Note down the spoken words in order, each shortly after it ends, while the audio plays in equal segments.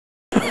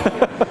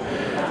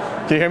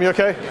Can you hear me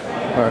okay?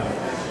 All right.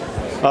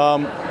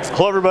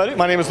 Hello everybody,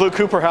 my name is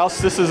Cooperhouse.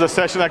 This is a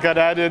session that got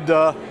added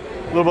a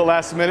little bit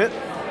last minute.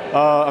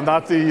 I'm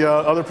not the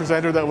other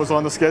presenter that was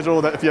on the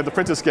schedule, if you have the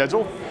printed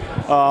schedule.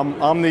 I'm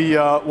one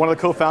of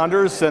the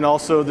co-founders and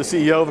also the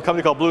CEO of a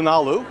company called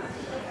BlueNalu.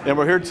 And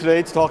we're here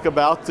today to talk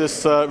about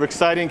this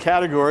exciting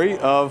category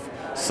of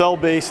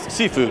cell-based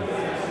seafood.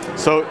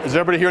 So is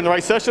everybody here in the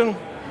right session?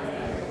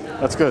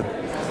 That's good.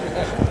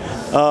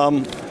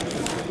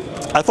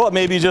 I thought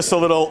maybe just a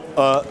little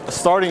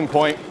starting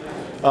point.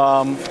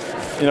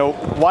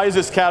 Why is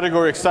this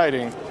category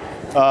exciting?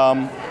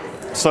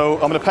 So I'm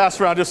going to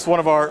pass around just one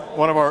of our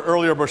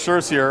earlier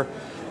brochures here,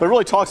 but it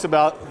really talks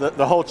about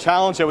the whole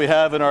challenge that we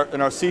have in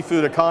our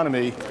seafood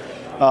economy,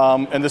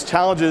 and there's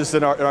challenges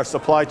in our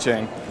supply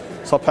chain.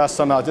 So I'll pass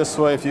some out this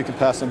way. If you can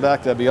pass them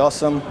back, that'd be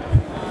awesome.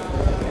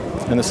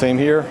 And the same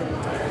here.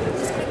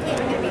 Just quickly,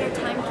 I'm going to be your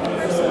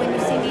timekeeper, so when you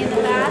see me in the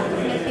back,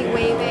 I'm going to be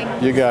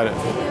waving. You got it.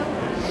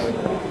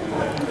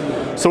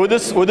 So what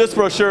this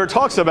brochure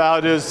talks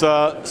about is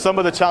some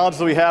of the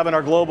challenges we have in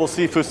our global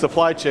seafood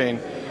supply chain.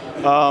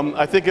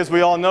 I think, as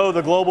we all know,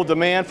 the global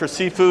demand for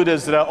seafood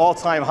is at an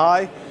all-time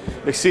high,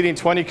 exceeding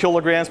 20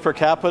 kilograms per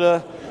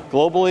capita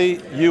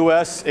globally.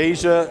 US,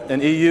 Asia,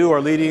 and EU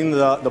are leading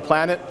the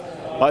planet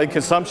in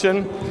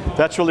consumption.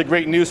 That's really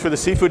great news for the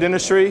seafood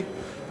industry,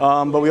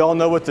 but we all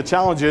know what the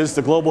challenge is.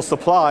 The global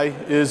supply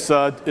is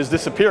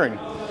disappearing.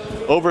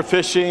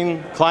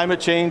 Overfishing, climate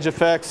change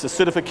effects,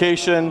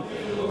 acidification,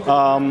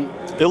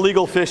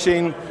 illegal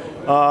fishing,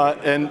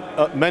 and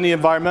many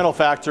environmental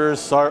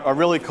factors are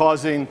really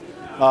causing,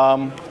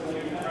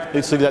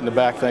 let's leave that in the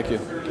back, thank you,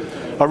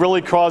 are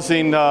really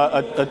causing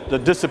a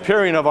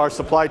disappearing of our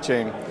supply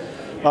chain.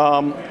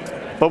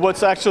 But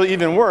what's actually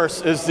even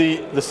worse is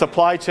the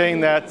supply chain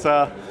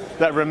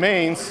that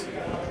remains.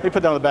 Let me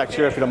put down the back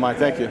chair if you don't mind,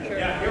 thank you.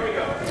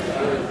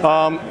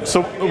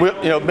 So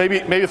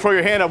maybe throw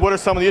your hand up. What are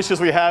some of the issues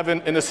we have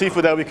in the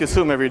seafood that we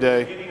consume every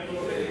day?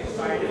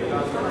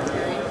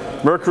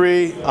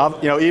 Mercury,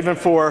 even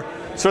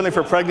certainly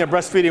for pregnant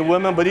breastfeeding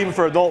women, but even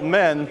for adult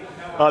men,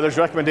 there's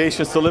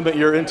recommendations to limit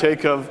your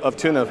intake of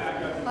tuna.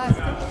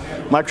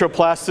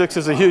 Microplastics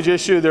is a huge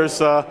issue.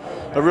 There's a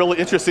really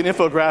interesting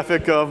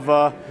infographic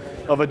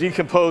of a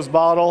decomposed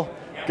bottle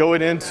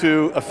going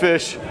into a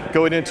fish,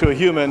 going into a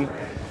human.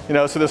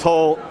 So this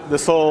whole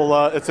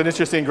it's an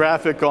interesting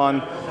graphic on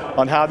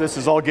how this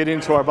is all getting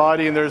into our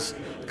body. And there's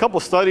a couple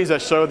studies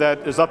that show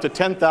that there's up to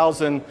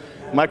 10,000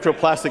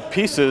 microplastic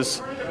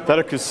pieces that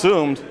are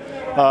consumed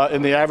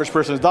in the average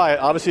person's diet.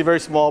 Obviously very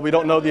small. We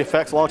don't know the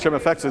effects, long-term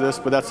effects of this,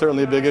 but that's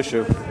certainly a big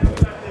issue.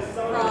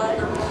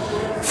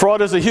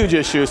 Fraud is a huge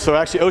issue. So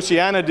actually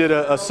Oceana did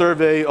a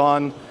survey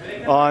on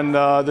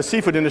the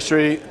seafood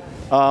industry.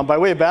 By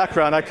way of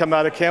background, I come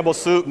out of Campbell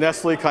Soup,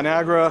 Nestle,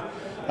 Conagra.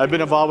 I've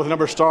been involved with a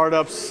number of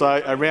startups.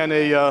 I ran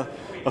a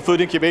food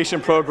incubation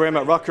program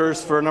at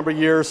Rutgers for a number of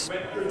years.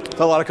 Did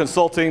a lot of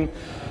consulting.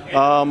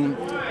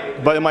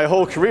 But in my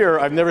whole career,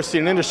 I've never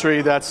seen an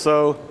industry that's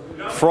so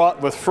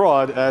fraught with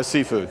fraud as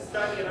seafood.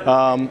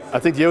 I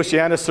think the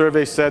Oceana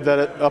survey said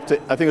that up to,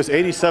 I think it was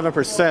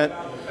 87%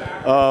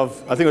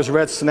 of, I think it was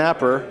red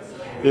snapper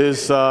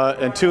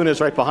and tuna is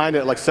right behind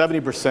it, like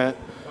 70%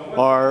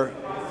 are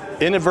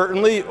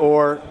inadvertently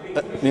or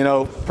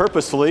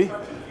purposefully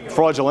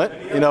fraudulent,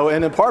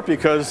 and in part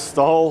because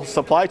the whole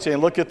supply chain,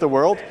 look at the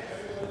world.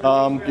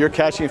 You're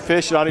catching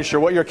fish, you're not even sure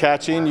what you're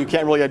catching, you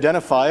can't really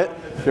identify it.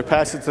 You're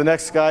passing it to the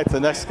next guy,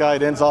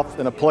 it ends up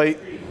in a plate,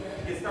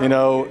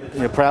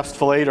 perhaps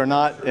filleted or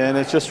not, and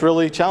it's just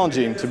really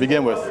challenging to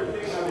begin with.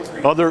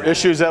 Other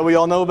issues that we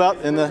all know about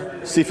in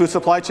the seafood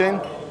supply chain?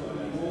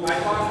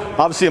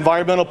 Obviously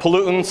environmental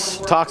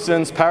pollutants,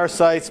 toxins,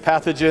 parasites,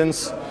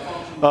 pathogens.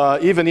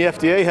 Even the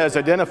FDA has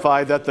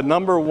identified that the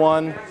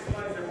 #1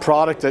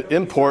 product at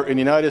import in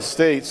the United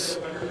States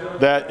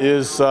that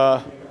is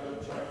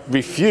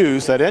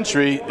refused at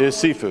entry is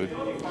seafood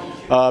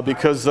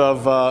because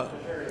of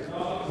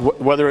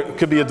whether it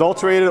could be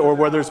adulterated or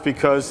whether it's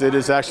because it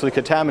is actually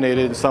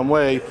contaminated in some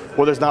way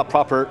or there's not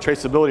proper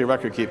traceability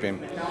record keeping.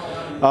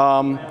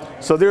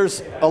 So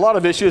there's a lot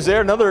of issues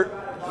there. Another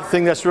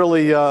thing that's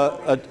really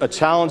a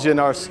challenge in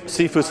our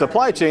seafood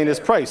supply chain is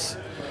price.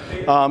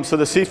 So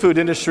the seafood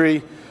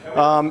industry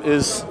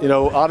is,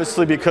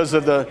 obviously because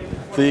of the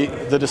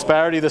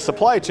disparity of the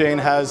supply chain,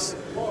 has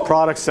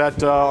products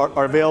that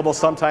are available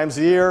sometimes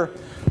a year,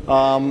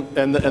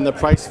 and the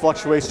price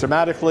fluctuates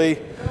dramatically.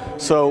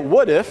 So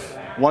what if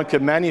one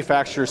could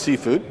manufacture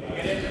seafood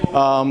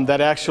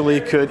that actually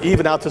could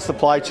even out the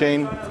supply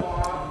chain,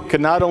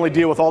 could not only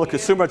deal with all the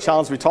consumer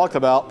challenges we talked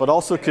about, but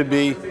also could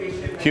be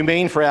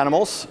humane for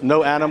animals,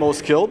 no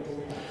animals killed.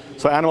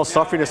 So animal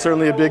suffering is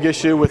certainly a big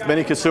issue with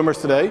many consumers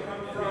today.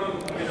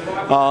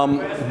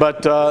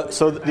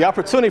 So the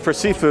opportunity for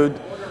seafood,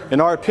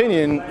 in our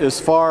opinion, is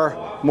far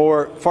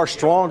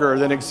stronger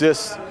than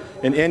exists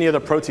in any other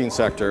protein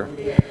sector.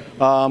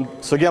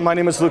 So again, my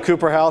name is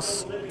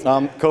Cooperhouse.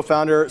 I'm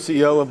co-founder,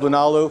 CEO of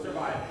BlueNalu.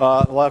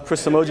 We'll have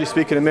Somogyi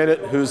speak in a minute,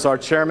 who's our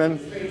chairman.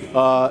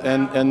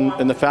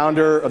 and the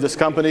founder of this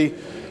company.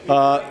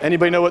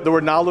 Anybody know what the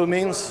word Nalu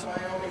means?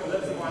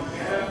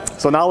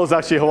 So Nalu is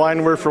actually a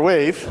Hawaiian word for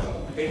wave.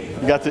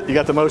 You got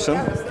the motion.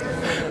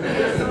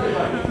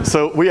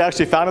 So we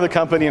actually founded the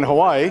company in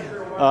Hawaii.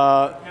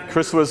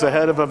 Chris was the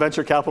head of a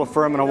venture capital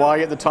firm in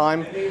Hawaii at the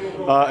time,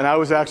 and I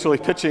was actually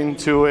pitching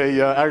to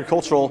a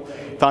agricultural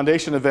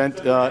foundation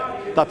event,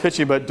 not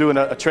pitching, but doing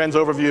a trends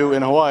overview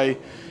in Hawaii.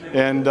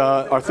 And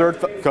our third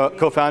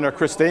co-founder,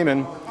 Chris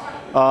Damon,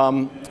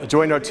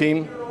 joined our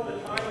team.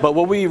 But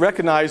what we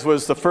recognized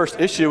was the first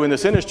issue in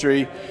this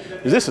industry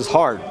is this is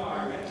hard.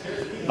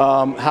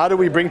 How do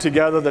we bring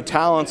together the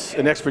talents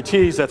and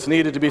expertise that's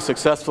needed to be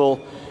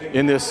successful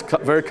in this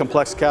very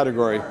complex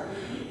category?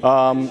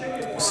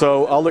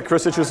 So I'll let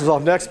Chris introduce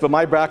himself next, but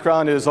my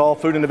background is all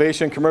food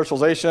innovation,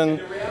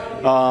 commercialization,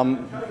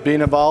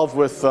 being involved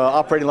with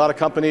operating a lot of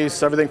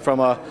companies, everything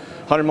from a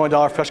 $100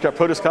 million fresh cut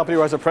produce company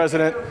where I was a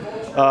president,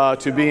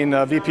 to being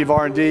VP of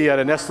R&D at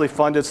a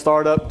Nestle-funded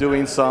startup,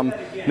 doing some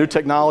new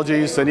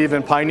technologies and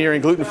even pioneering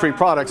gluten-free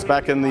products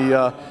back in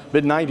the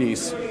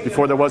mid-90s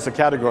before there was a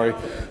category.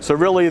 So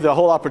really the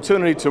whole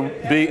opportunity to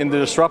be in the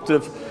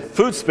disruptive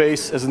food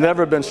space has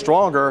never been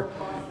stronger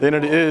than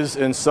it is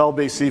in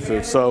cell-based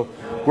seafood. So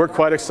we're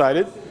quite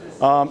excited.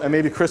 And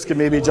maybe Chris can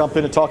maybe jump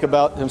in and talk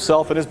about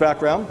himself and his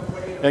background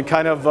and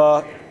kind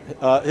of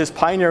his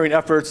pioneering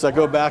efforts that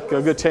go back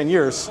a good 10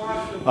 years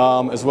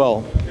as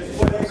well.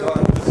 So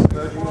I'm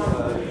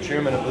Somogyi,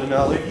 chairman of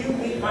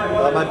BlueNalu.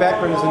 My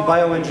background is in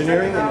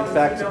bioengineering, and in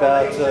fact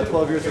about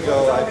 12 years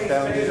ago I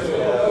founded,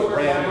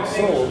 ran, and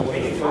sold one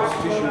of the first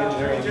tissue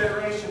engineering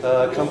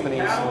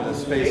companies in the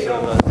space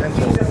of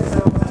dental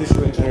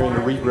tissue engineering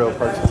to regrow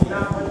parts of teeth.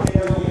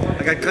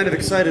 I got kind of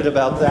excited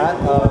about that.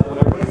 When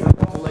I worked for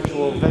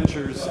Intellectual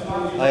Ventures,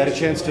 I had a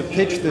chance to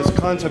pitch this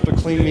concept of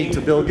clean meat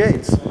to Bill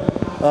Gates.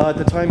 At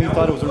the time he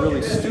thought it was a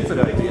really stupid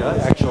idea,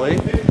 actually.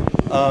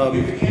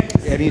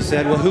 And he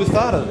said, well, who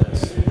thought of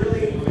this?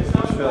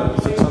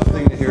 Which is a tough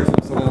thing to hear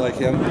from someone like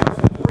him.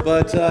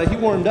 But he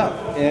warmed up.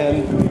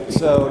 And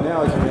so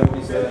now, as you know,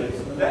 he's a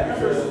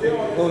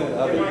component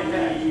of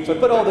it. So I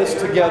put all this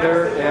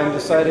together and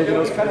decided it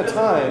was kind of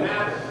time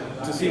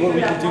to see what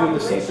we could do in the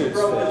seafood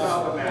space.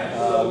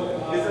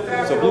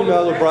 So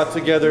BlueNalu brought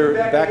together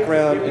a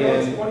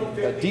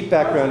deep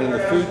background in the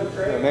food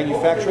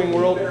manufacturing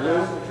world,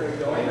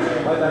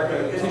 and my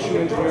background in tissue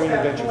engineering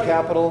and venture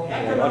capital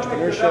and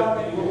entrepreneurship,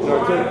 and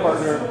our third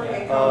partner,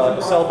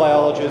 a cell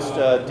biologist,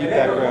 deep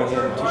background in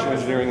tissue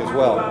engineering as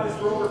well.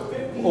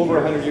 Over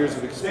 100 years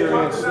of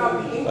experience.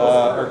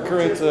 Our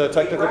current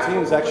technical team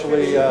is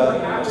actually,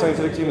 our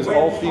scientific team is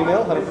all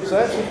female,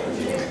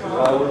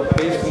 100%. We're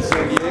based in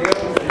San Diego.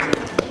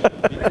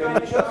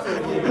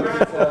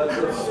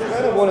 It's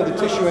kind of one of the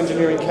tissue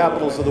engineering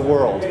capitals of the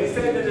world.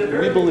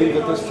 We believe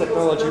that this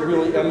technology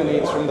really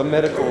emanates from the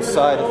medical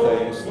side of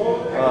things.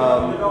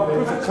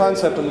 Proof of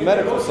concept on the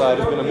medical side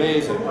has been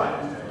amazing.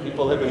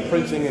 People have been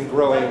printing and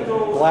growing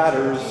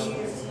bladders,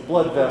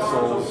 blood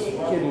vessels,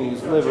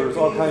 kidneys, livers,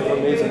 all kinds of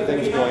amazing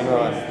things going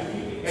on.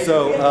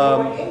 So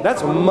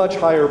that's a much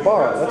higher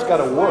bar. That's got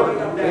to work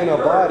in a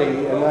body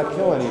and not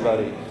kill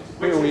anybody.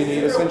 Here we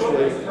need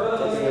essentially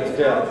something that's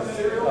dead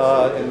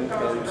and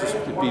just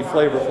to be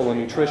flavorful and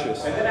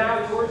nutritious.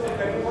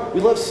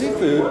 We love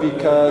seafood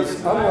because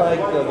unlike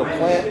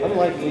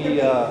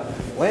the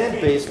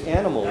land-based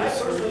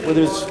animals, where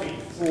there's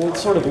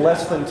sort of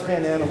less than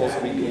 10 animals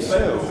we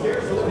consume,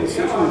 in the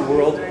seafood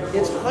world,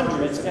 it's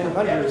hundreds and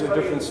hundreds of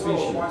different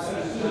species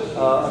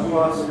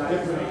across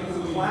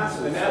different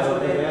classes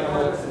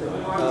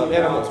of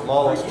animals,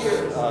 mollusks,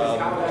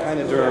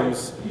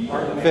 echinoderms,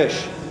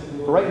 fish.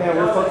 But right now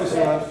we're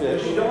focusing on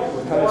fish.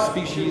 We're kind of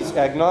species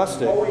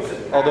agnostic,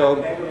 although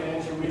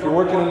if you're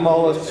working in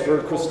mollusks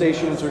or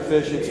crustaceans or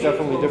fish, it's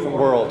definitely different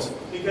worlds.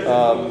 The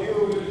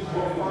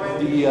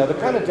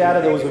kind of data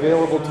that was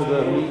available to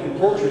the meat and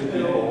poultry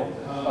people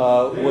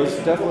was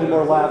definitely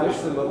more lavish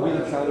than what we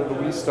encountered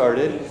when we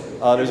started.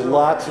 There's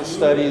lots of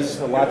studies,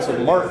 lots of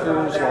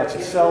markers, lots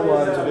of cell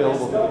lines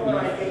available for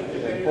the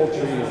beef and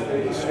poultry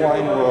and the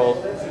swine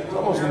world. There's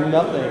almost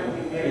nothing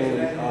in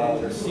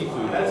the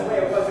seafood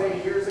world.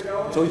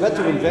 So we've had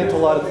to invent a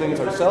lot of things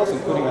ourselves,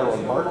 including our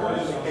own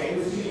markers,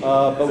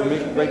 but we're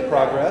making great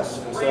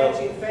progress. So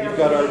we've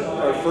got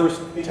our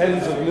first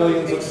tens of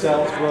millions of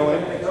cells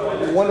growing.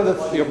 One of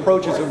the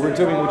approaches that we're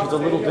doing, which is a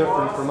little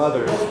different from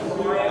others,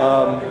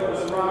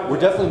 we're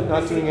definitely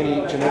not doing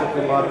any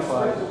genetically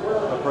modified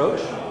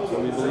approach, so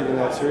we believe in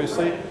that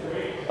seriously.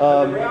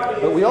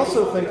 But we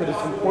also think that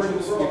it's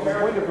important, if you're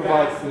going to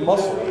provide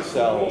muscle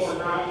cells,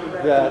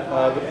 that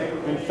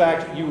in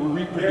fact you are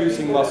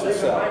reproducing muscle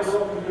cells.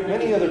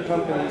 Many other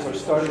companies are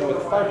starting with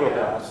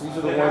fibroblasts. These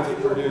are the ones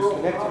that produce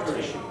connective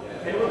tissue.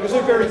 Because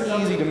they're very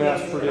easy to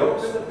mass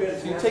produce.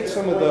 So you take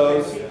some of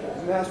those,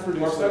 mass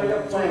produce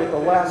them, sort of at the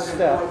last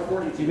step,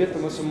 you hit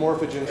them with some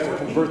morphogens to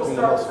convert them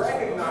to muscle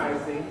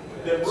cells.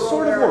 It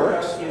sort of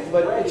works,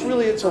 but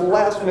it's a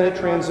last minute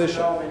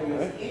transition.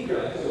 Right?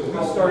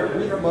 We start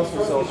with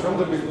muscle cells from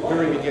the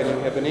very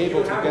beginning, have been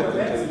able to get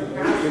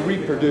them to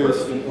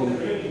reproduce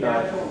in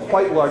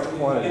quite large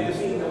quantities,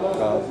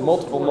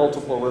 multiple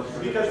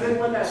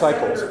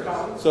cycles.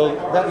 So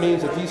that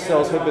means that these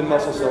cells have been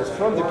muscle cells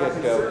from the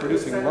get-go,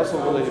 producing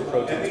muscle-related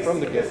proteins from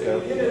the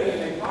get-go.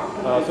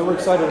 So we're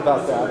excited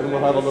about that, and we'll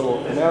have a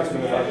little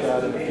announcement about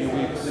that in a few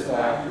weeks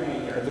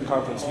at the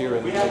conference here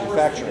in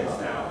manufacturing.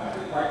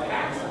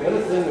 The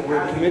other thing that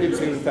we're committed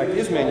to, in fact,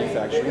 is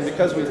manufacturing,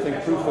 because we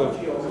think proof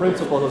of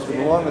principle has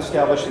been long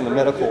established in the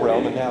medical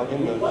realm and now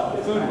in the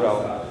food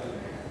realm.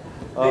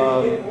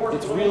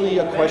 It's really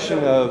a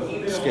question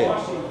of scale.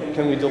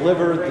 Can we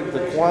deliver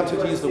the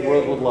quantities the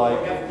world would like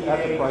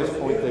at the price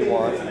point they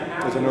want,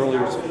 as an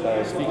earlier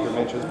speaker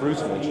mentioned, as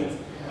Bruce mentioned.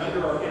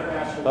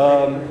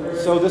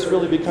 So this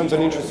really becomes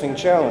an interesting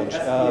challenge.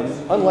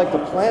 Unlike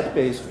the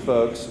plant-based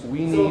folks,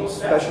 we need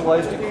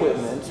specialized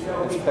equipment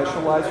and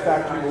specialized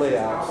factory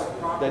layouts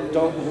that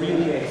don't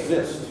really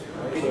exist. So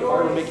if I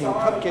were making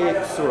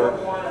cupcakes or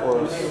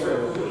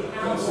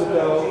pizza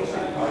dough,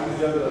 I could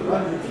go to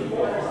hundreds of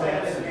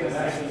plants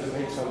and to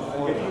make some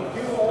for them.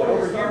 But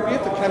over here, we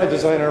have to kind of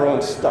design our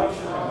own stuff.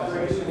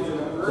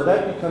 So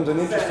that becomes an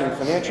interesting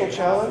financial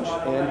challenge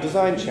and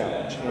design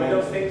challenge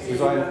and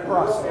design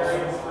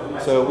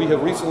process. So we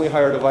have recently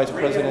hired a vice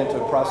president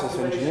of process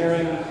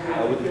engineering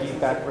with a deep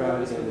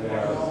background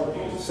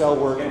in cell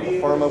work in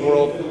the pharma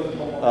world,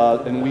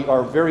 and we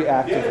are very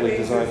actively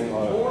designing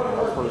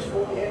our first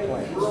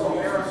plans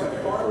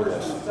specifically for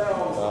this.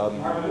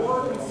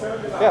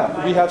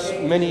 Yeah, we have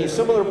many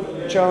similar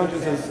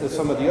challenges as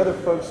some of the other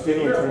folks do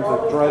in terms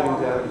of driving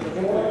down the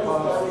input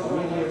costs, the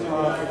media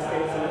costs.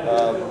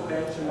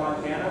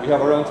 We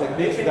have our own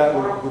techniques that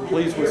we're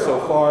pleased with so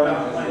far,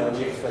 and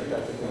we expect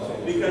that to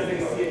continue.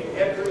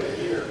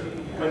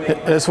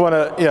 I just want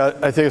to,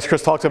 I think as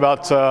Chris talked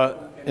about,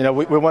 we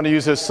want to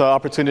use this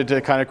opportunity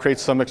to kind of create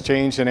some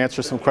exchange and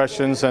answer some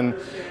questions. And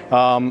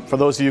for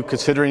those of you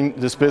considering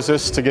this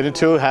business to get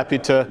into, happy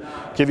to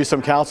give you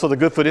some counsel. The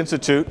Good Food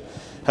Institute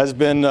has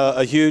been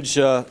a huge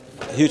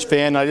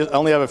fan. I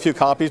only have a few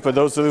copies, but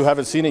those who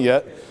haven't seen it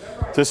yet,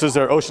 this is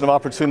their Ocean of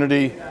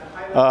Opportunity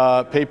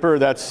paper.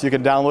 You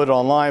can download it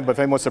online, but if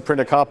anyone wants to print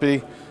a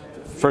copy,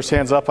 first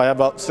hands up. I have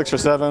about 6 or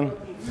 7.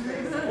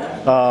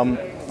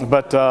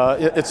 But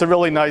it's a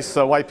really nice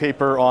white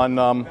paper on,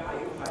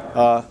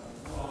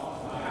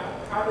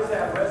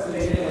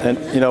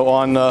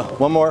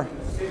 one more.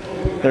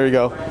 There you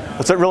go.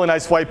 It's a really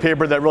nice white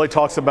paper that really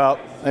talks about,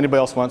 anybody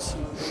else wants?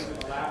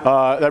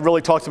 That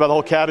really talks about the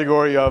whole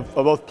category of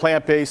both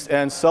plant-based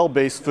and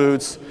cell-based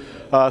foods.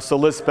 So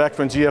Liz Beck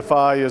from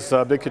GFI is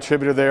a big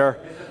contributor there.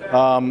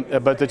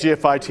 But the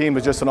GFI team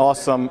is just an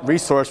awesome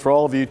resource for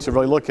all of you to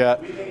really look at,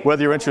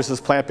 whether your interest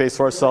is plant-based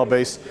or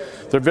cell-based.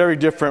 They're very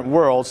different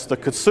worlds. The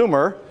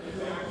consumer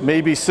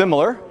may be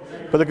similar,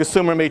 but the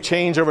consumer may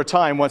change over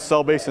time once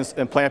cell-based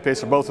and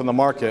plant-based are both in the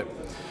market.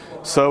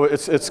 So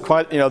it's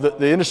quite, the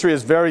industry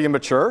is very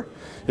immature.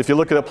 If you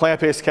look at the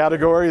plant-based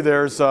category,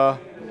 there's not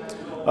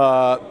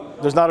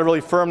a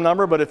really firm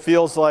number, but it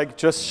feels like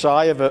just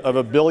shy of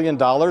 $1 billion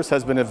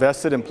has been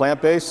invested in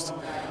plant-based.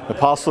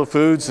 Impossible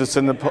Foods, it's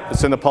in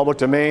the public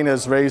domain,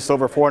 has raised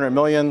over $400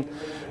 million.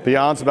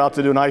 Beyond's about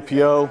to do an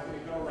IPO.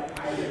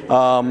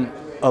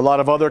 A lot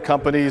of other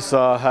companies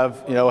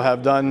have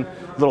done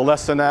a little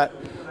less than that,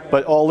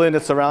 but all in,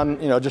 it's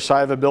around just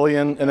shy of $1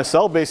 billion. And the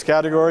cell-based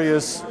category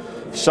is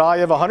shy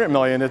of $100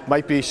 million. It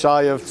might be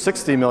shy of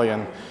 $60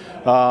 million.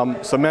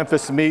 So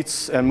Memphis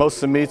Meats and most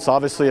of the meats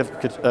obviously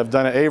have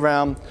done an A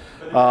round.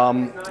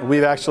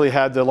 We've actually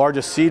had the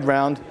largest seed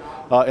round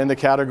in the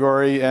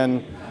category,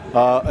 and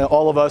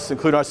all of us,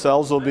 including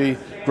ourselves, will be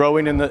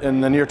growing in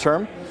the near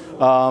term.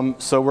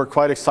 So we're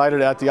quite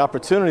excited at the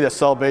opportunity that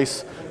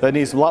cell-based that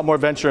needs a lot more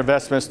venture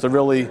investments to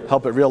really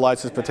help it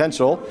realize its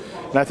potential.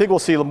 And I think we'll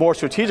see more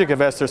strategic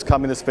investors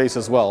come in this space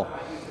as well.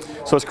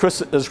 So as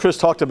Chris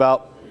talked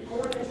about,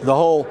 the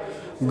whole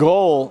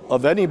goal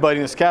of anybody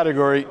in this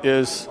category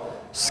is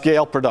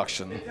scale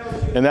production,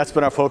 and that's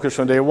been our focus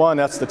from day one.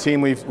 That's the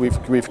team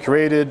we've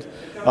created.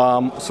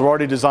 So we're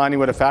already designing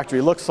what a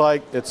factory looks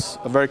like. It's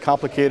a very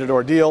complicated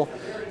ordeal,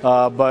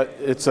 but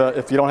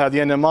if you don't have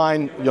the end in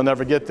mind, you'll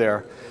never get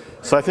there.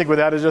 So I think with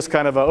that is just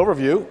kind of an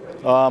overview.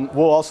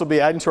 We'll also be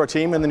adding to our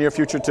team in the near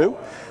future too.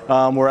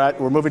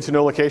 We're moving to a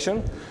new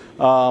location,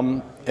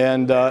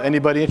 and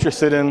anybody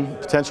interested in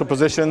potential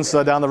positions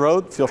down the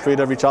road, feel free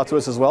to reach out to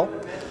us as well.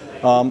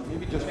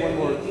 Maybe just one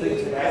more thing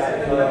to add.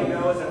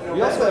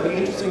 We also have an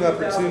interesting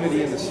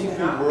opportunity in the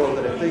seafood world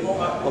that I think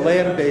the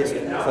land-based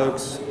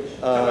folks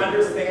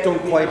don't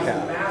quite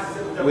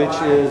have, which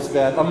is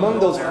that among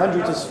those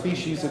hundreds of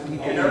species that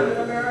people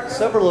eat,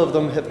 several of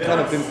them have kind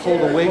of been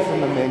pulled away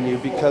from the menu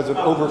because of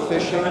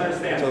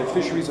overfishing. So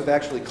fisheries have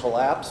actually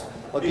collapsed.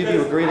 I'll give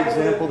you a great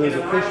example. There's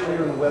a fish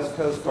here on the West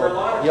Coast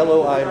called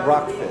yellow-eyed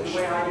rockfish.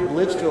 It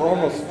lives to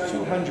almost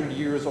 200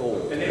 years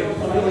old. It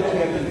really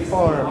can't be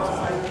farmed.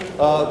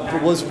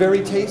 It was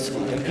very tasty,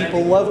 and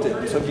people loved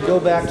it. So if you go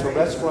back to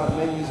restaurant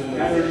menus in the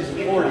 30s and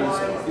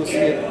 40s, you'll see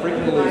it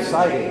frequently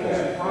cited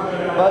there.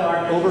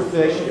 But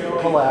overfished,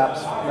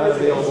 collapsed, not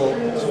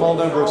available, small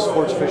number of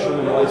sports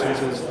fishermen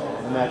licenses,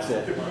 and that's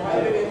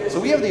it. So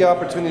we have the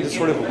opportunity to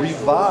sort of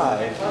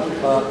revive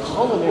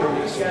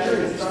culinary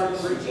experiences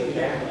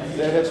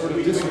that have sort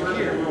of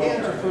disappeared,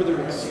 and to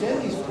further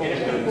extend these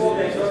culinary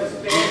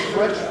experiences in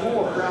fresh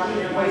form.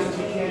 Places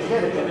you can't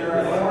get it.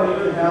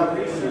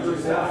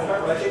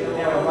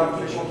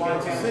 Rockfish in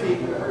Kansas City,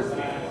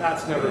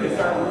 that's never been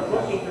done,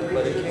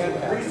 but it can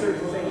happen.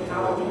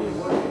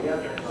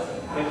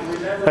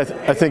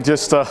 I think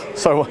just,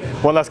 sorry,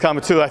 one last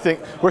comment too. I think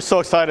we're so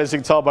excited, as you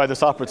can tell by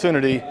this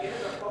opportunity.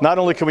 Not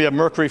only can we have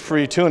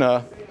mercury-free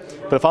tuna,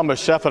 but if I'm a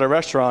chef at a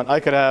restaurant, I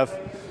could have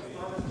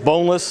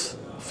boneless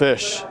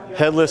fish,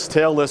 headless,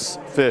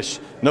 tailless fish,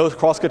 no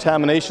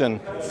cross-contamination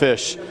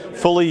fish,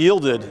 fully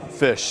yielded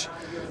fish.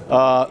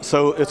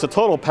 So it's a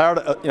total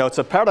it's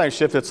a paradigm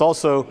shift. It's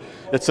also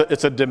it's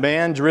a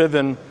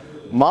demand-driven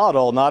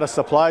model, not a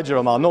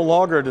supply-driven model. No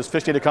longer does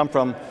fish need to come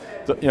from,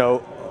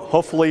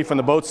 hopefully from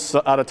the boats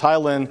out of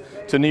Thailand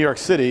to New York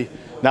City.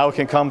 Now it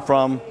can come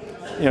from,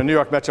 New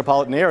York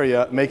metropolitan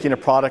area, making a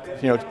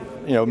product,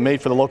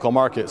 made for the local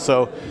market.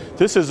 So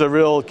this is a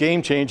real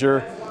game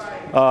changer.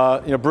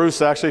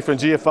 Bruce actually from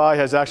GFI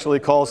has actually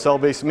called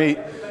cell-based meat,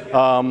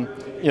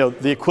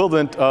 the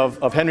equivalent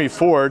of Henry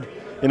Ford,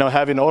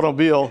 having an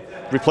automobile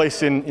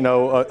replacing,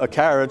 a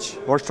carriage,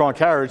 horse-drawn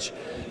carriage.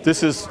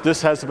 This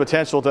has the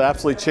potential to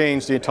absolutely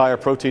change the entire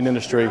protein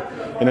industry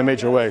in a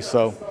major way.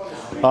 So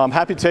I'm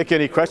happy to take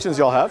any questions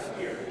y'all have.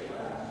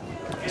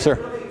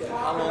 Sir.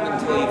 How long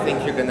until you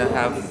think you're going to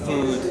have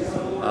food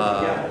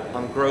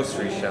on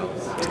grocery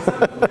shelves?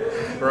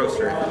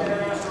 Grocery.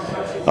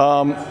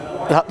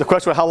 The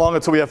question was how long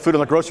until we have food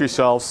on the grocery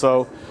shelves.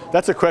 So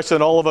that's a question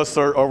that all of us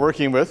are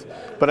working with.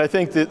 But I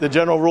think the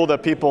general rule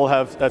that people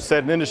have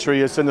said in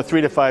industry is in the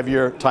 3 to 5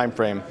 year time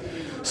frame.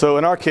 So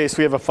in our case,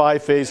 we have a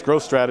 5-phase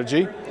growth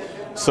strategy.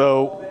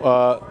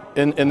 So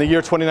in the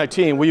year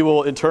 2019, we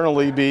will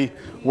internally be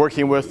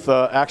working with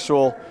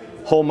actual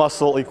whole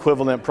muscle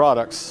equivalent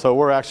products. So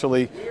we're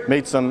actually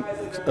made some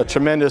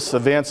tremendous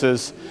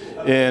advances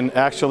in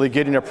actually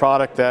getting a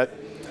product that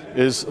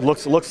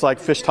looks like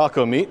fish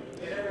taco meat.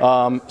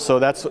 So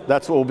that's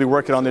what we'll be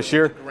working on this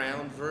year.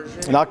 Ground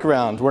version? Not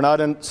ground. We're not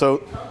in.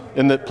 So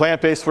in the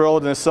plant-based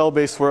world and the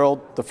cell-based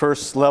world, the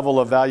first level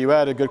of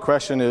value-added, good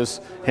question,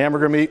 is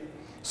hamburger meat,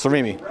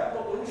 surimi.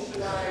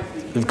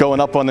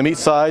 Going up on the meat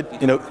side,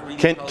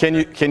 can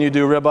you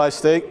do ribeye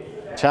steak?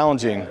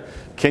 Challenging.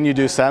 Can you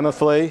do salmon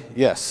fillet?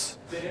 Yes.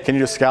 Can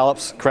you do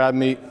scallops, crab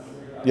meat?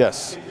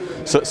 Yes.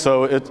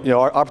 So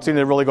our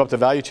opportunity to really go up the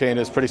value chain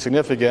is pretty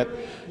significant,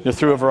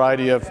 through a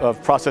variety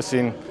of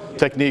processing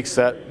techniques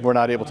that we're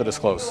not able to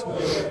disclose.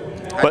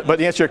 But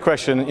to answer your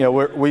question,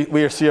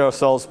 we see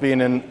ourselves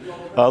being in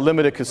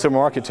limited consumer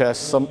market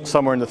tests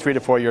somewhere in the 3 to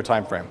 4 year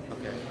time frame.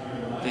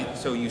 Okay.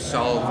 So you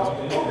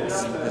solved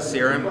the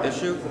serum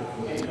issue?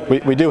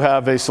 We do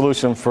have a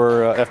solution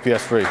for FPS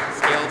free.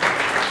 Scaled?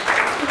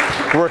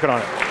 We're working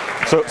on it.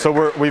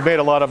 So we've made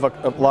a lot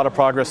of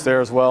progress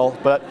there as well.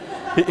 But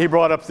he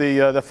brought up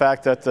the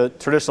fact that the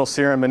traditional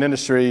serum in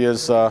industry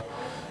is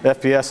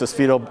FPS is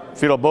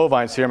fetal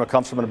bovine serum. It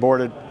comes from an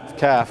aborted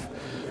calf.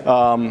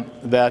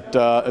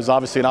 That is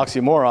obviously an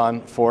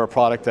oxymoron for a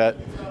product that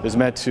is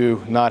meant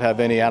to not have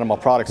any animal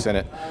products in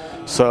it.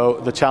 So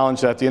the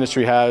challenge that the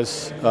industry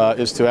has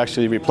is to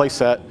actually replace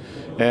that,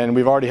 and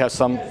we've already have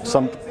some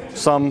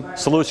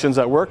solutions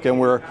that work, and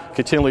we're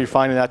continually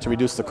refining that to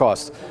reduce the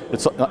cost.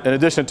 It's in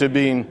addition to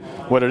being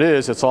what it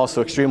is, it's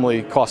also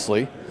extremely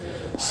costly.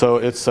 So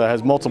it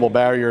has multiple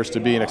barriers to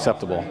being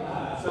acceptable.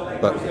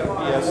 But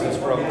yes, it's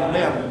from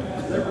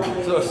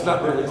mammal, so it's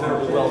not really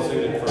terribly well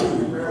suited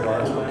for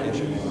our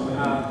application.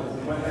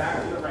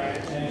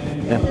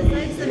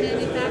 Besides the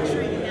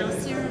manufacturing and now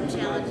serum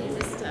challenge you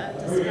just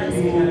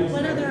discussed,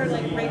 what other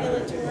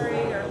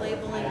regulatory or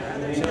labeling or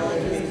other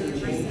challenges do you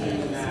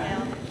foresee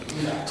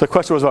now? So the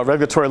question was about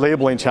regulatory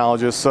labeling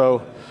challenges.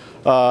 So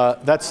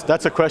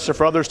that's a question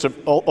for others to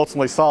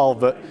ultimately solve.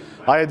 But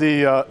I had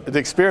the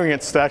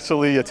experience to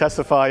actually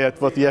testify at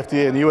both the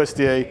FDA and the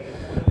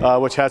USDA,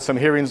 which had some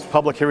hearings,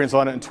 public hearings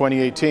on it in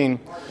 2018.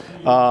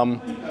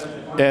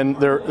 And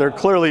there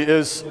clearly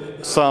is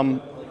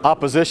some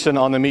opposition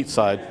on the meat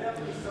side.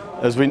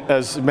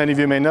 As many of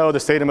you may know, the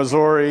state of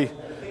Missouri,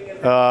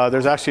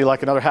 there's actually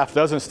like another half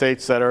dozen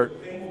states that are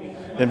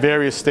in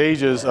various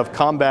stages of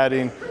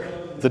combating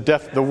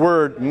the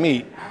word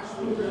meat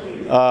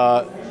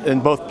in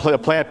both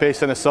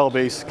plant-based and a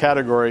cell-based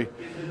category,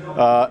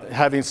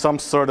 having some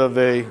sort of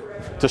a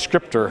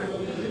descriptor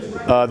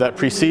that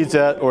precedes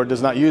that or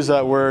does not use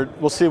that word.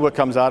 We'll see what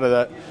comes out of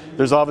that.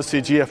 There's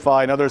obviously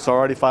GFI and others are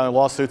already filing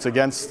lawsuits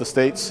against the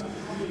states.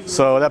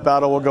 So that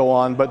battle will go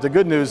on. But the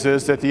good news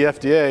is that the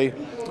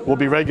FDA will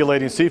be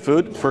regulating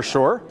seafood for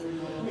sure.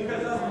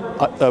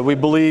 We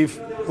believe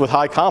with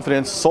high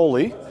confidence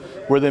solely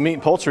where the meat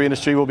and poultry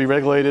industry will be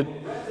regulated,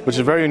 which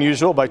is very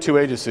unusual, by two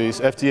agencies,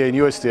 FDA and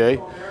USDA,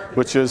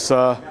 which is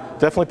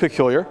definitely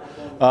peculiar.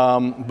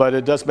 But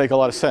it does make a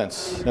lot of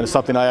sense, and it's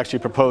something I actually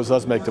propose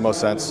does make the most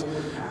sense.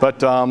 But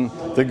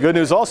the good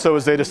news also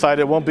is they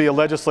decided it won't be a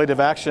legislative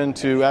action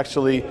to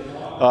actually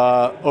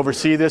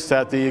oversee this,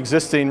 that the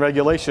existing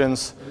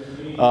regulations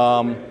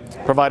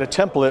provide a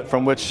template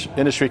from which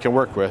industry can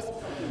work with.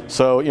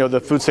 So, you know, the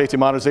Food Safety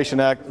Modernization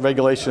Act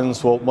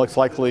regulations will most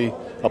likely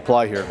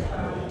apply here.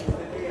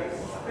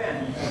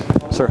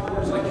 Sir?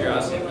 Just out of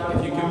curiosity,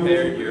 if you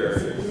compared your,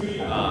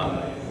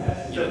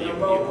 the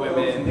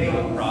equipment, the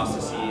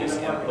processes,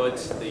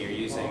 inputs that you're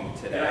using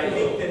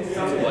today to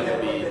what you'll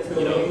be,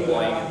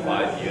 employing in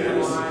 5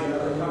 years,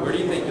 where do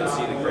you think you'll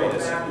see the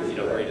greatest,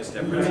 greatest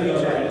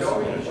differences,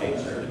 greatest,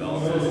 changes or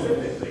developments?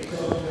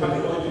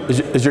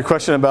 Is your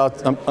question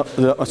about, I'm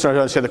sorry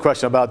to understand the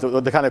question, about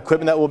the kind of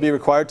equipment that will be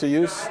required to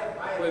use?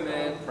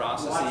 Equipment,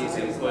 processes,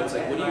 inputs,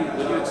 like what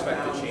do you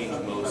expect to change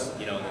most,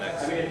 in the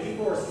next 5 years,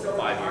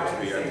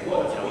 3 years,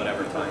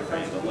 whatever time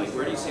frame, but like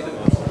where do you see the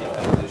most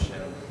evolution?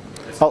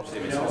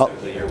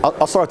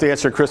 I'll start the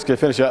answer, Chris can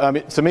finish it. I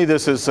mean, to me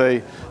this is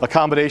a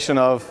combination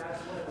of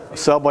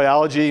cell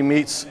biology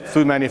meets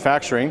food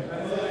manufacturing.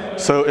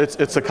 So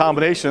it's a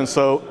combination.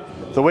 So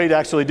the way to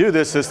actually do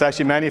this is to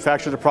actually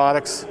manufacture the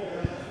products.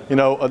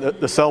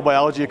 The cell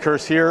biology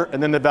occurs here,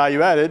 and then the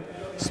value added,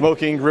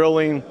 smoking,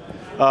 grilling,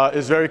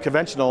 is very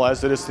conventional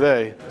as it is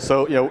today.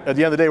 So, at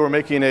the end of the day, we're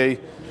making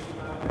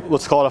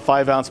let's call it a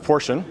 5-ounce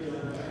portion,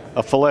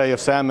 a fillet of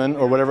salmon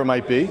or whatever it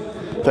might be,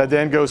 that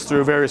then goes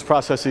through various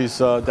processes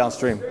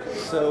downstream.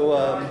 So,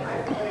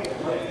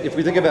 if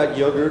we think about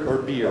yogurt or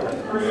beer,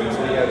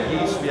 so we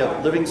have yeast, we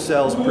have living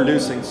cells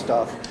producing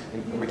stuff,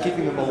 and we're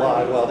keeping them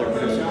alive while they're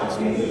producing that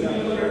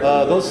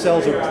stuff. Those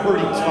cells are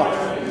pretty tough.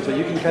 So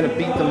you can kind of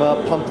beat them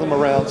up, pump them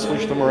around,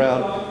 swish them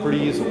around pretty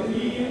easily.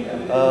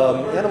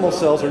 Animal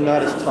cells are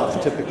not as tough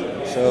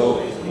typically.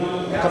 So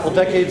a couple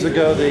decades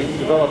ago they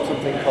developed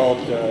something called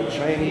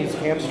Chinese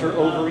hamster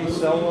ovary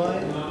cell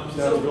line.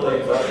 Sounds really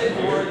exotic.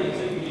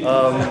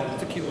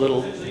 It's a cute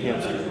little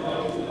hamster.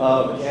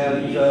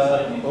 And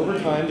over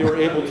time they were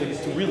able to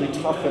really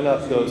toughen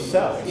up those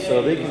cells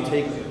so they can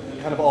take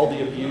kind of all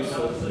the abuse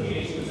of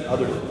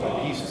other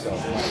yeast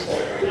cells.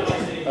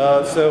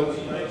 So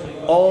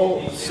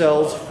all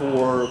cells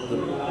for the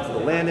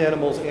land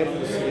animals and for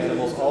the sea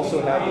animals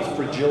also have this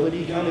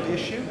fragility kind of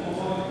issue.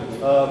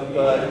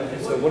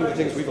 So one of the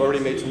things we've already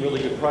made some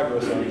really good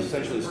progress on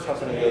essentially is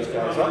toughening those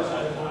guys up.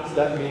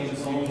 That means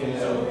you can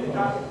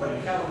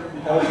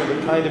alter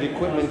the kind of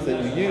equipment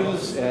that you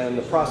use and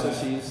the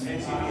processes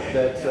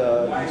that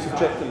you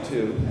subject them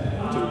to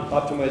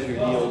optimize your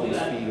yield and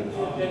speed of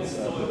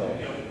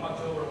development.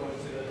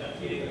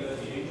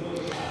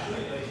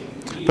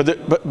 But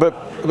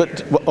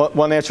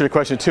one answer to your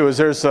question too is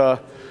there's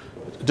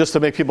just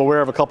to make people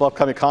aware of a couple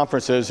upcoming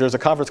conferences. There's a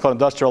conference called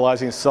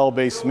Industrializing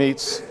Cell-Based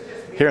Meats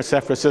here in San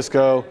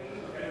Francisco,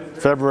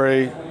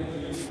 February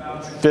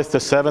 5th to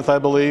 7th, I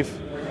believe.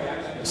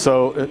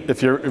 So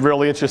if you're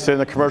really interested in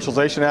the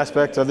commercialization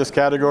aspect of this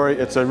category,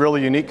 it's a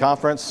really unique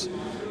conference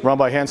run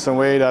by Hanson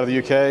Wade out of the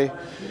UK.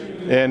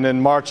 And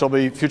in March there'll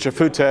be Future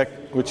Food Tech,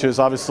 which is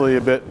obviously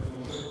a bit,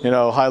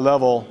 high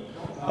level.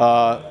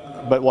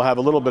 But we'll have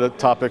a little bit of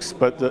topics,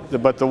 but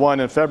the one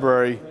in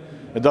February,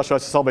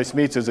 Industrialized Cell-Based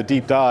Meats, is a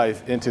deep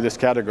dive into this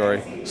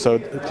category. So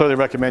clearly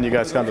recommend you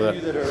guys come to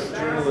that. That are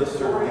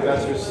journalists or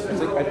investors,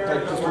 I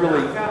just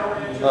really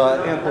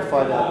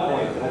amplify that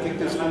point. I think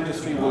this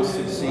industry will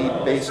succeed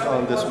based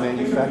on this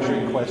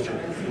manufacturing question,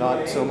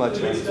 not so much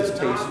as this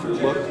taste or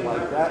look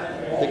like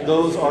that. I think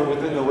those are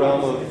within the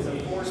realm of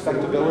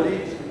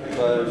respectability,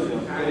 but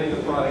getting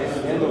the price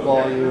and the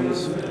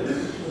volumes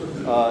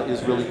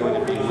is really going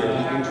to be where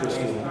the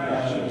interesting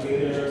action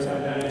is.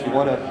 If you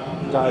want to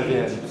dive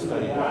in,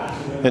 study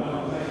it.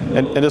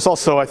 And it's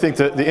also, I think,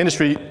 the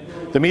industry,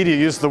 the media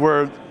uses the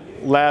word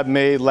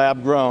lab-made,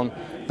 lab-grown.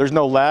 There's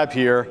no lab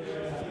here.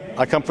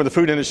 I come from the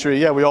food industry.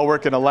 Yeah, we all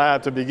work in a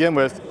lab to begin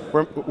with.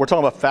 We're talking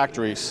about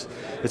factories.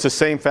 It's the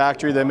same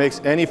factory that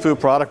makes any food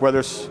product, whether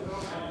it's,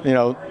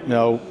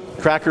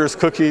 crackers,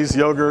 cookies,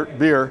 yogurt,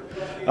 beer.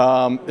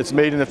 It's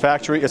made in the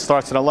factory. It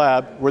starts in a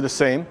lab. We're the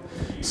same.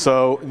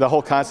 So the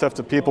whole concept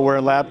of people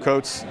wearing lab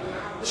coats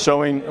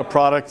showing a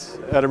product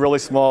at a really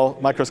small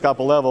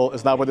microscopic level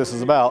is not what this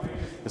is about.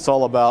 It's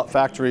all about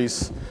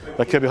factories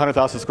that could be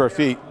 100,000 square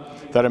feet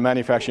that are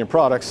manufacturing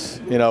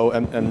products,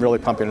 and really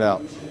pumping it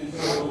out.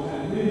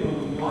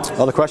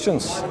 Other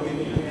questions?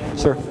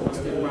 Sir?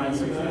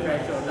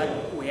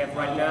 We have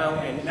right now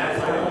and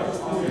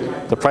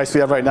the price we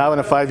have right now and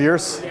in 5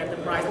 years? yeah, the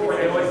price we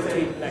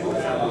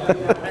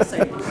let's say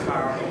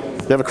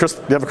Do you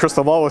have a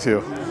crystal ball with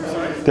you? Do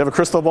you have a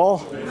crystal ball?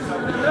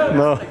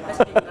 No.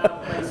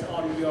 based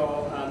on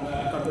your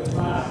projection.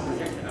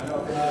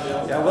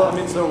 Yeah,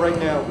 well, so right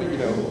now,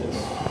 it's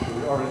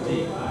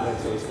R&D,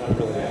 so it's not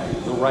really,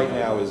 so right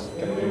now is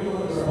kind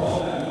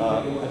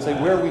of, I'd say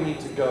where we need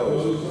to go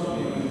is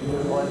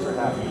answer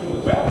half.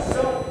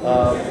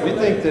 We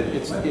think that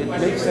it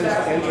makes sense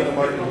to enter the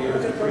market here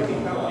as a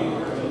premium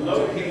product.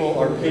 So people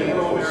are paying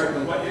for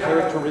certain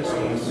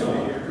characteristics.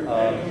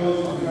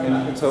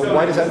 And so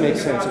why does that make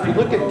sense? If you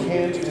look at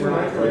canned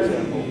tuna, for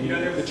example,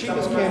 the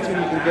cheapest canned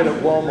tuna you can get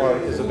at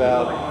Walmart is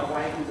about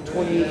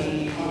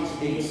 28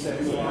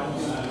 cents an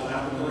ounce.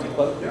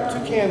 But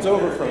 2 cans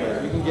over from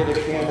it, you can get a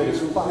can that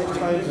is 5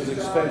 times as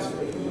expensive.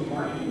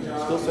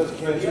 Still says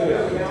can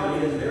tuna.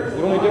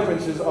 The only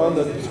difference is on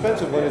the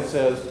expensive one it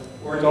says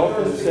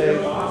dolphin safe,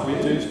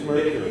 reduced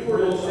mercury.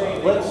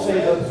 Let's say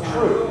that's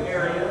true.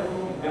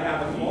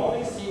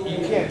 You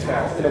can't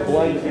tell. In a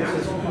blind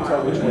test, you can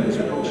tell which one is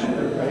which.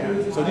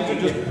 Right? So these are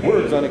just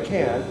words on a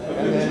can,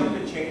 and then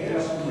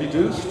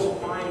reduced,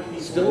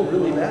 still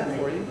really bad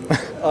for you.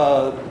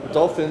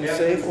 Dolphin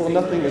safe, well,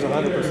 nothing is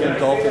 100%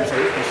 dolphin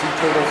safe. You see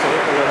turtle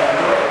safe or what have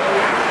you.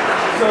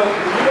 So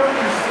you don't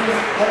see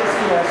price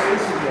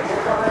elasticity of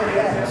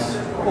 5x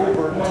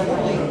over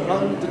totally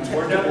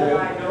undetectable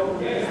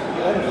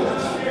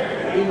benefits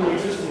in the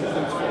existing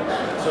food space.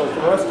 So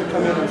for us to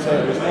come in and say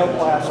there's no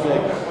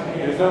plastic,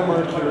 there's no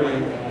mercury,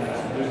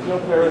 there's no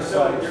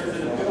parasites,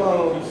 there's no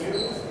clones,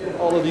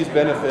 all of these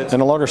benefits.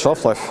 And a longer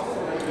shelf life.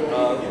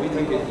 We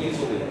think it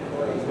easily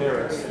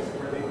merits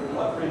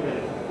a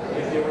premium.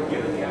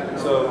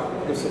 So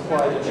the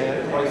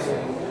supply-demand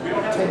pricing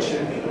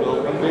tension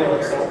will unveil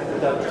itself at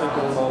that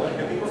particular moment,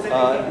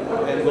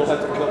 and we'll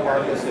have to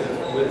co-harness it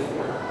with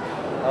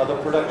the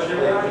production,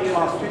 the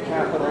cost of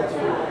capital to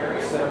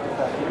set up the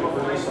factory to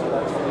produce all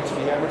that needs to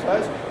be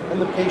amortized, and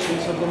the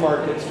patience of the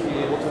markets to be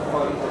able to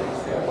fund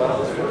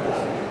while this purpose.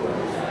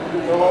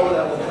 So all of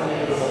that will come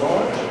into the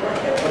launch.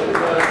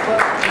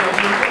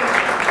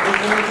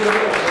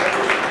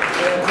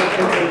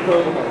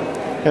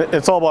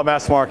 It's all about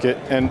mass market,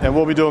 and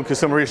we'll be doing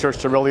consumer research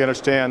to really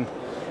understand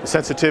the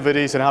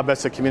sensitivities and how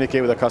best to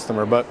communicate with a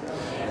customer. But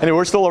anyway,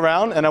 we're still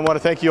around, and I want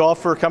to thank you all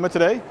for coming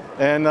today,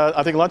 and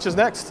I think lunch is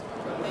next.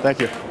 Thank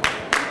you.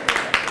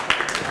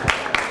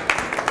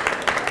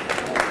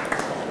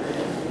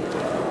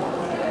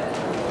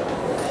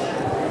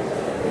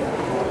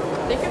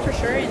 Thank you for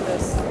sharing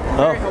this.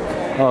 Oh, Very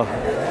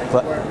helpful.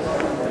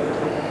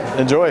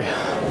 enjoy.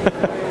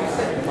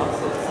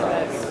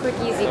 Quick,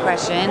 easy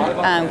question.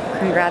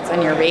 Congrats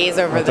on your raise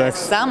over the Thanks.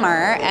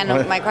 summer.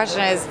 And my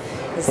question is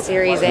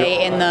Series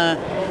A in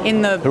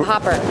the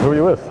hopper. Who are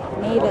you with?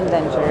 Maiden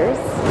Ventures.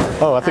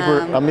 Oh, I think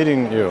I'm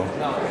meeting you.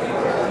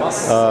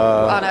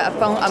 On a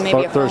phone,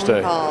 maybe a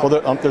Thursday. phone call.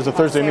 Well, there's a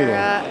Thursday meeting.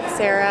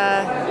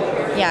 Sarah,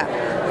 yeah.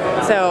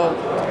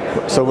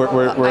 So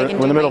we're in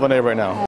the middle of an A right now.